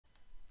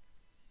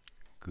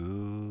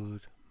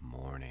Good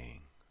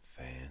morning,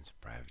 fans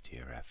of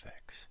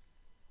PrivateerFX.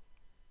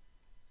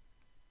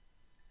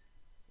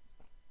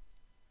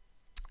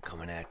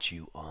 Coming at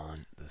you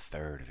on the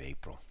 3rd of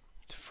April.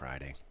 It's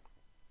Friday.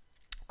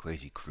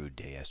 Crazy crude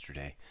day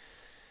yesterday.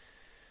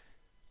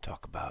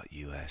 Talk about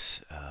U.S.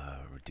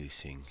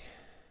 Reducing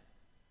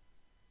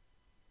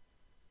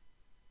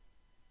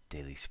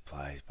daily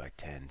supplies by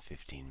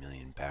 10-15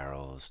 million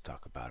barrels.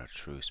 Talk about a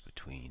truce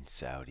between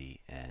Saudi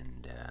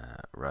and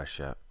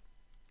Russia.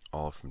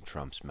 All from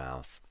Trump's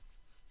mouth.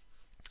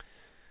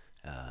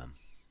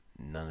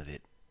 None of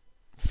it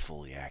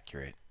fully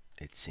accurate,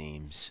 it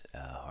seems.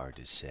 Hard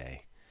to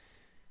say.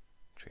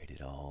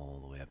 Traded all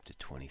the way up to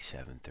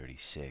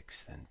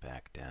 27.36, then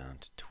back down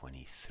to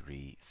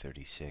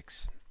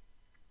 23.36.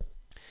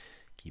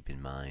 Keep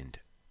in mind,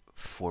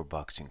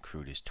 $4 in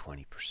crude is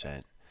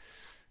 20%.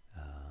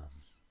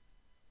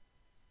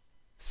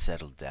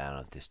 Settled down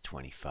at this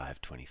 25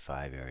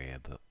 area,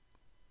 but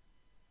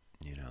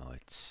you know,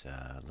 it's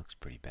looks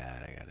pretty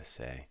bad, I gotta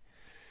say.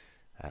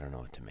 I don't know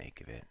what to make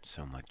of it.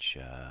 So much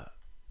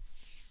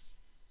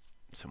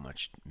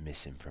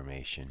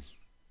misinformation.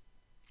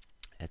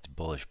 It's a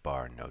bullish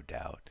bar, no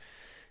doubt.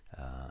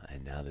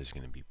 And now there's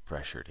going to be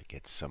pressure to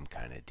get some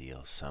kind of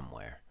deal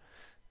somewhere.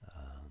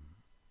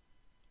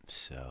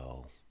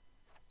 So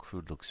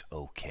crude looks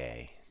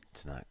okay.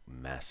 It's not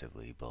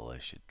massively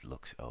bullish. It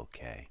looks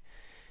okay.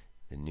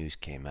 The news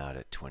came out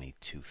at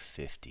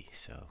 22.50,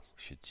 so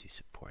should see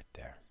support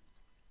there.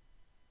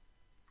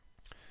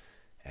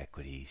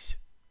 Equities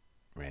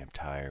ramped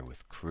higher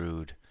with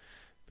crude,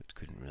 but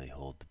couldn't really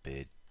hold the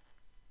bid.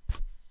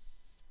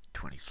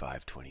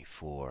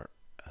 25.24,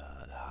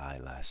 the high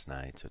last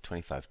night. So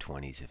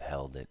 25.20s have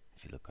held it.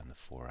 If you look on the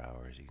 4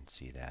 hours, you can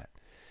see that.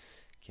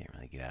 Can't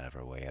really get out of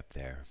our way up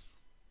there.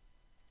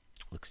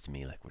 Looks to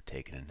me like we're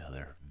taking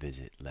another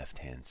visit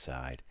left-hand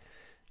side.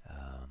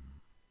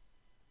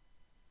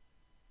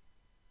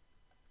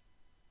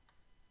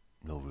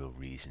 No real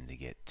reason to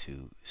get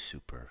too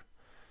super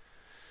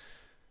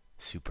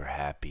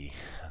happy.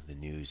 The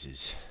news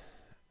is,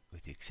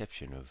 with the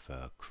exception of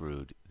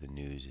crude, the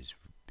news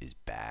is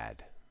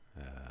bad.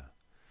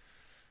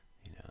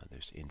 You know,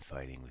 there's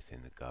infighting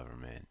within the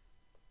government.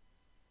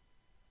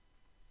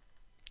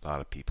 A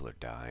lot of people are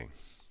dying.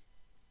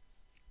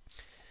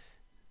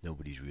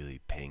 Nobody's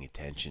really paying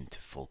attention to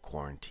full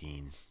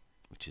quarantine,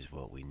 which is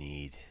what we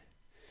need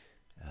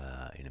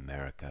in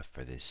America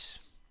for this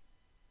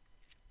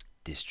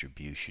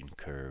distribution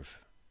curve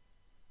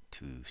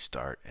to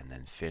start and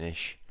then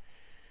finish.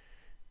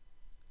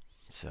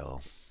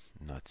 So,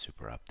 I'm not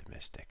super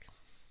optimistic.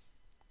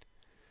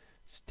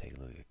 Let's take a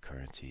look at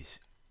currencies.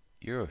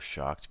 Euro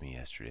shocked me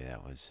yesterday.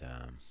 That was,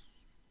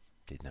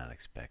 did not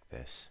expect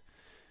this.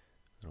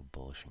 A little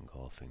bullish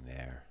engulfing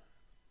there.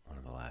 One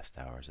of the last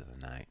hours of the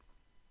night.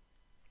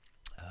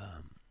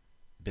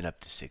 Been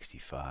up to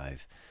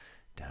 65,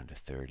 down to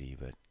 30,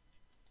 but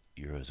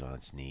Euro's on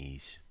its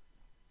knees.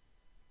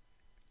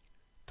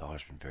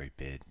 Dollar's been very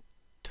bid.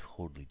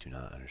 Totally do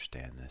not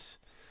understand this.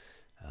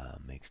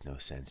 Makes no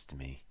sense to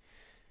me.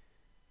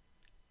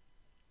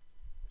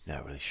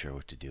 Not really sure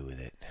what to do with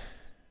it.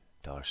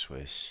 Dollar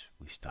Swiss,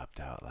 we stopped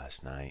out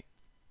last night.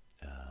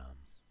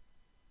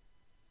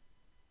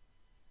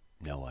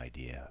 No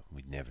idea.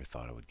 We never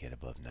thought it would get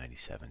above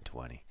 97.20,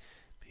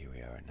 but here we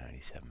are at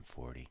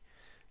 97.40.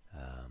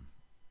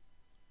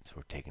 So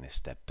we're taking a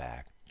step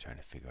back, trying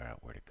to figure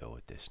out where to go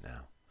with this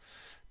now.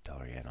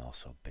 Dollar yen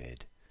also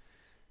bid.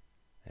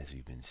 As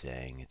we've been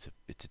saying, it's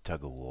a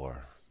tug of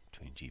war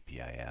between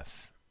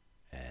GPIF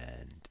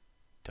and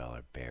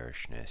dollar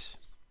bearishness.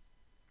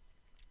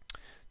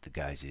 The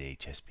guys at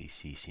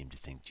HSBC seem to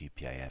think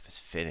GPIF is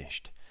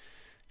finished.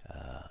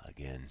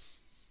 Again,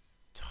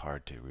 it's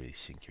hard to really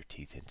sink your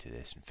teeth into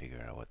this and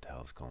figure out what the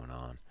hell's going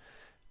on.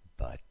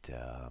 But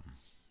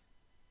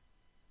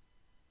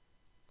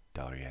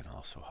dollar yen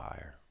also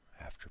higher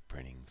after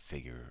printing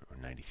figure or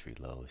 93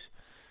 lows,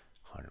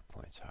 100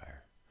 points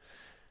higher.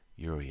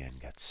 Euro yen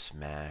got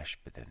smashed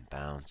but then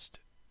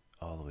bounced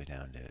all the way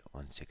down to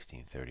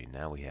 116.30.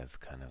 Now we have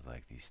kind of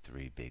like these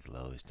three big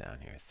lows down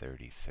here,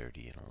 30,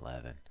 30, and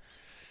 11.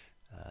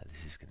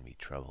 This is going to be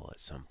trouble at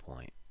some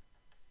point.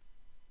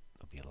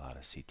 There'll be a lot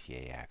of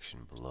CTA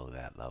action below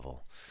that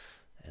level,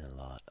 and a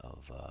lot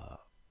of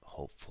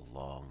hopeful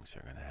longs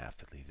are going to have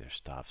to leave their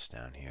stops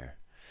down here.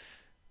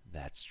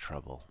 That's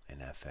trouble in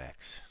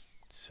FX,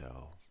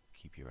 so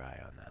keep your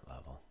eye on that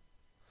level.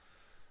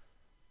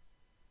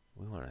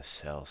 We want to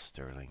sell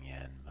sterling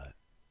yen, but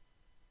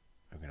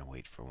we're going to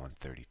wait for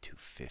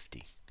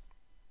 132.50.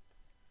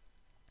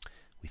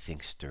 We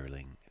think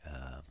sterling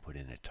put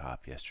in a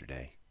top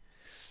yesterday.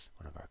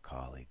 One of our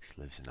colleagues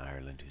lives in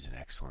Ireland who's an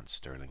excellent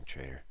sterling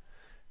trader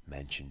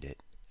mentioned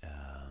it.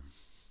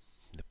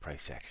 The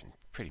price action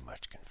pretty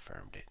much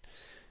confirmed it.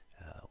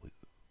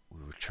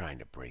 We were trying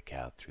to break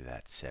out through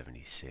that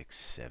 76,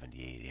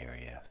 78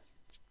 area,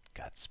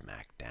 got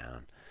smacked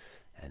down,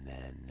 and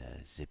then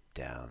zipped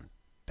down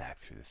back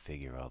through the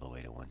figure all the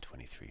way to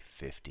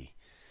 123.50.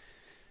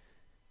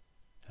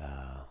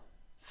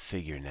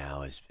 Figure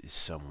now is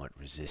somewhat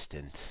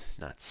resistant,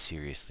 not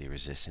seriously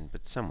resistant,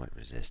 but somewhat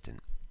resistant.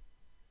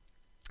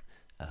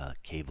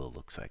 Cable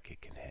looks like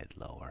it can head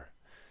lower.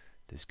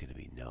 There's going to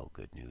be no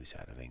good news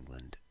out of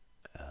England.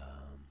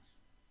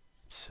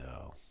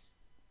 So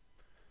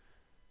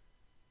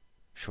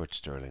short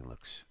sterling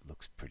looks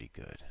pretty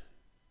good.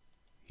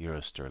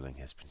 Euro sterling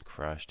has been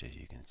crushed, as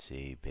you can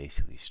see,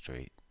 basically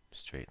straight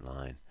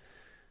line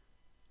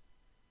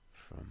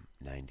from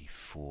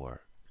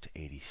 94 to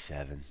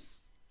 87.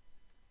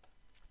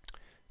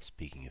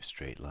 Speaking of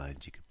straight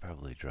lines, you could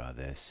probably draw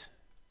this.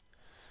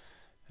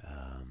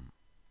 A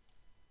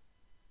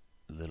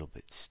little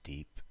bit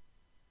steep,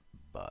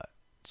 but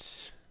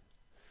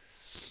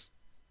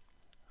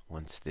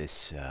once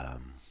this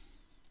on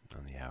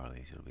the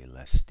hourlies, it'll be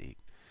less steep.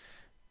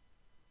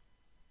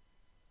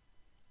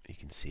 You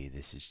can see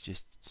this is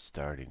just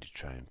starting to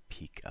try and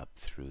peek up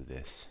through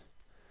this.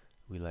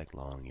 We like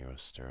long euro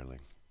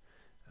sterling,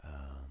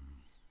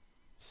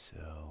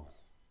 so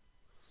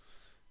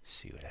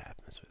see what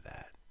happens with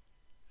that.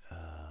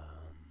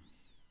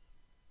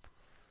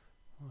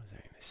 What was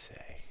I going to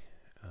say?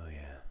 Oh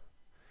yeah,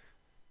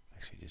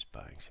 actually just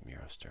buying some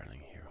euro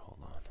sterling here. Hold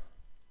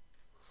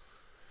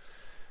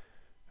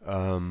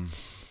on.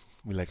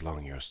 We like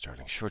long euro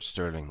sterling. Short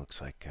sterling looks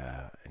like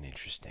an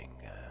interesting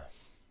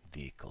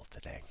vehicle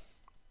today.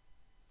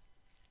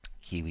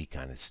 Kiwi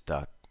kind of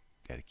stuck.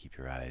 Got to keep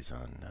your eyes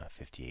on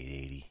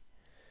 58.80.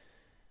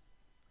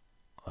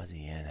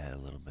 Aussie yen had a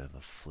little bit of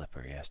a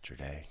flipper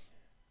yesterday,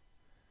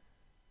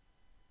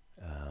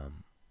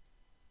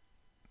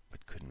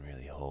 but couldn't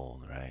really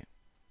hold, right?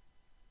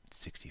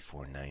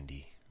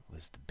 64.90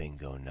 was the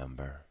bingo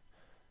number.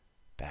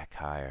 Back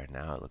higher.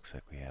 Now it looks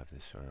like we have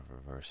this sort of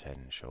reverse head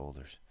and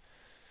shoulders.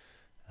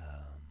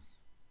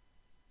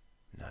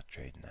 Not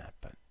trading that,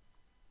 but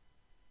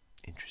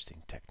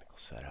interesting technical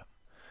setup.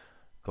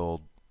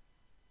 Gold,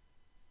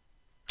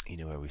 you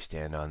know where we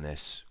stand on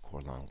this.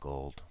 Core long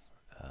gold.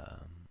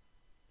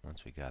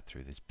 Once we got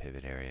through this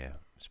pivot area,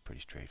 it was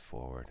pretty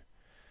straightforward.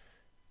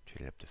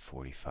 Traded up to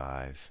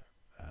 45.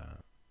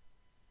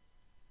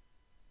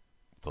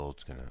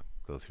 Gold's going to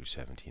go through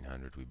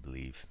 1700, we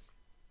believe.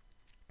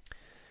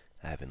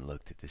 I haven't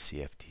looked at the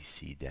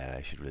CFTC data.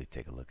 I should really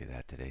take a look at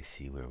that today,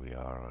 see where we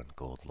are on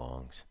gold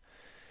longs.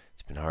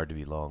 It's been hard to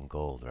be long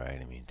gold, right?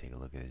 I mean, take a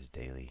look at his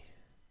daily.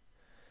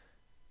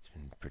 It's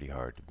been pretty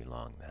hard to be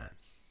long that.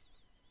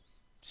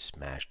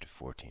 Smashed to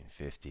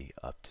 1450,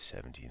 up to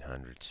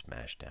 1700,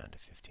 smashed down to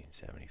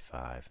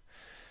 1575.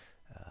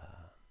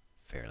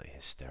 Fairly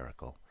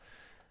hysterical.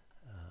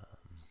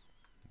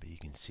 But you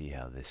can see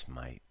how this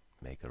might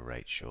make a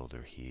right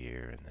shoulder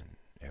here, and then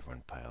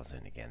everyone piles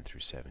in again through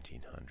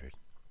 1700.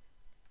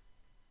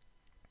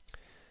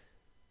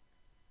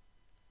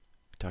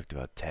 Talked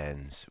about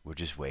tens. We're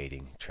just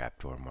waiting.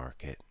 Trapdoor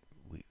market.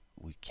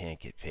 We can't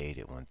get paid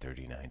at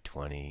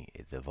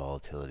 139.20. The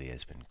volatility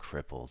has been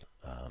crippled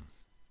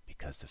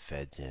because the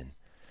Fed's in.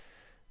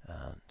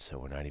 So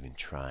we're not even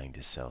trying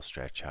to sell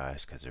stretch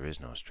highs because there is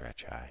no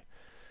stretch high.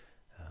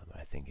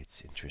 I think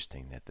it's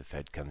interesting that the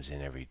Fed comes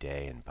in every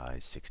day and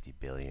buys 60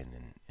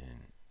 billion,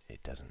 and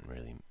it doesn't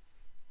really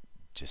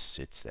just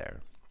sits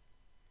there.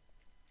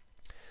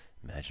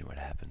 Imagine what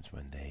happens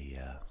when they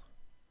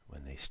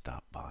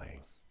stop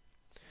buying.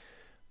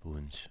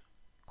 Boons,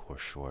 core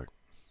short,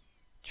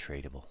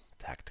 tradable,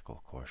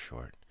 tactical core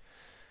short,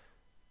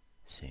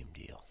 same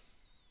deal.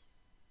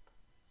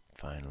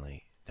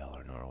 Finally,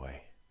 dollar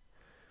Norway.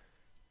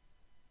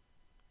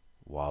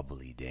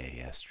 Wobbly day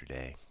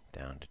yesterday,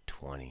 down to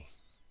 20,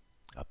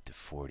 up to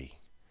 40.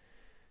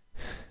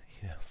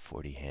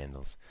 40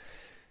 handles.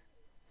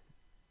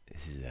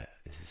 This is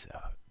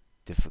a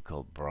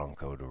difficult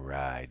bronco to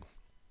ride,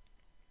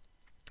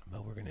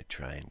 but we're going to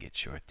try and get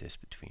short this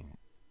between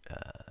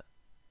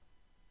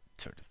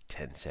sort of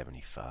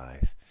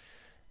 1075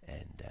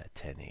 and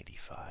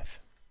 1085.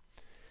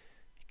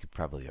 You could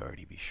probably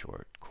already be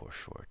short, core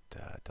short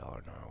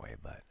dollar Norway,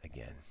 but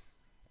again,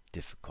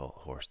 difficult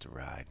horse to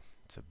ride,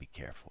 so be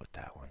careful with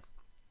that one.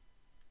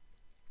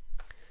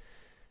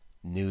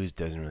 News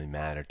doesn't really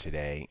matter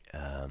today.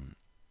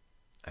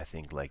 I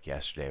think like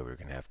yesterday, we're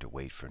going to have to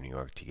wait for New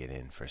York to get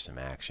in for some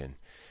action.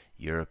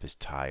 Europe is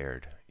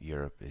tired.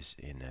 Europe is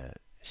in a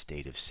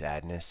state of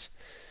sadness.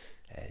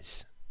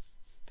 As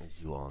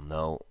you all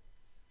know,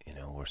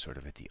 we're sort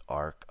of at the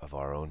arc of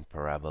our own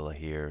parabola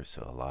here,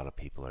 so a lot of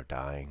people are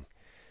dying.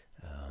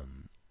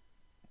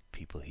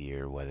 People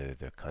here, whether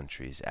their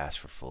countries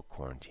ask for full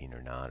quarantine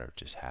or not, are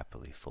just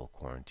happily full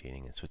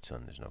quarantining. In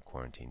Switzerland, there's no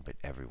quarantine, but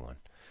every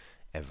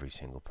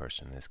single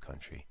person in this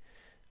country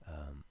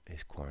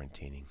is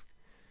quarantining,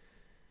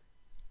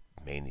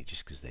 mainly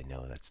just because they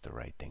know that's the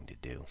right thing to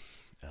do.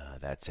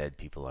 That said,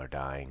 people are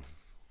dying.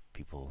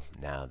 People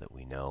now that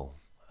we know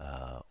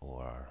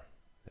or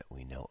that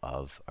we know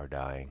of are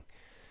dying.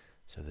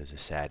 So there's a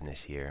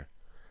sadness here,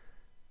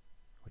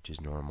 which is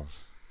normal,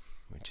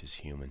 which is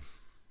human,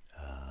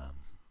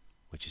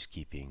 which is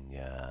keeping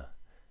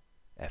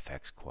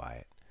FX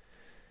quiet.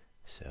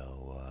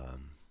 So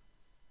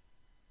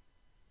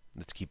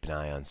let's keep an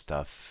eye on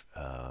stuff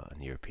in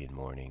the European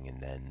morning,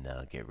 and then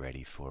get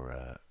ready for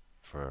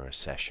a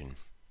session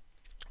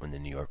when the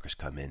New Yorkers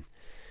come in.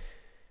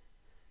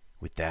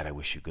 With that, I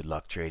wish you good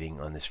luck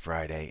trading on this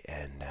Friday,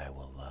 and I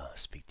will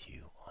speak to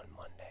you on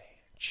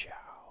Monday.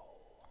 Ciao.